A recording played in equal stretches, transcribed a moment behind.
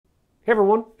Hey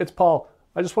everyone, it's Paul.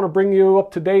 I just want to bring you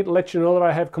up to date and let you know that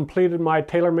I have completed my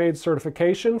TaylorMade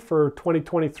certification for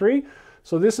 2023.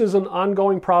 So this is an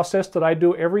ongoing process that I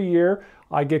do every year.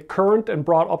 I get current and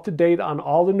brought up to date on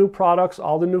all the new products,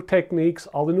 all the new techniques,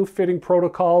 all the new fitting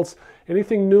protocols,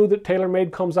 anything new that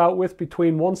TaylorMade comes out with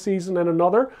between one season and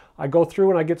another. I go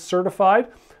through and I get certified,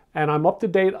 and I'm up to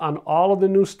date on all of the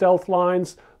new Stealth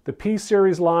lines, the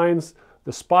P-Series lines,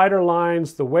 the Spider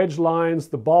lines, the Wedge lines,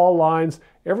 the Ball lines,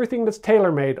 everything that's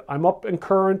TaylorMade. I'm up and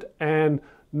current and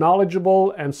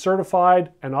knowledgeable and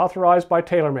certified and authorized by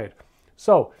TaylorMade.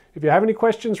 So if you have any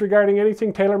questions regarding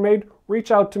anything TaylorMade,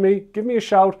 reach out to me, give me a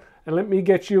shout, and let me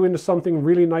get you into something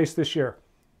really nice this year.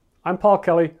 I'm Paul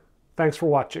Kelly. Thanks for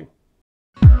watching.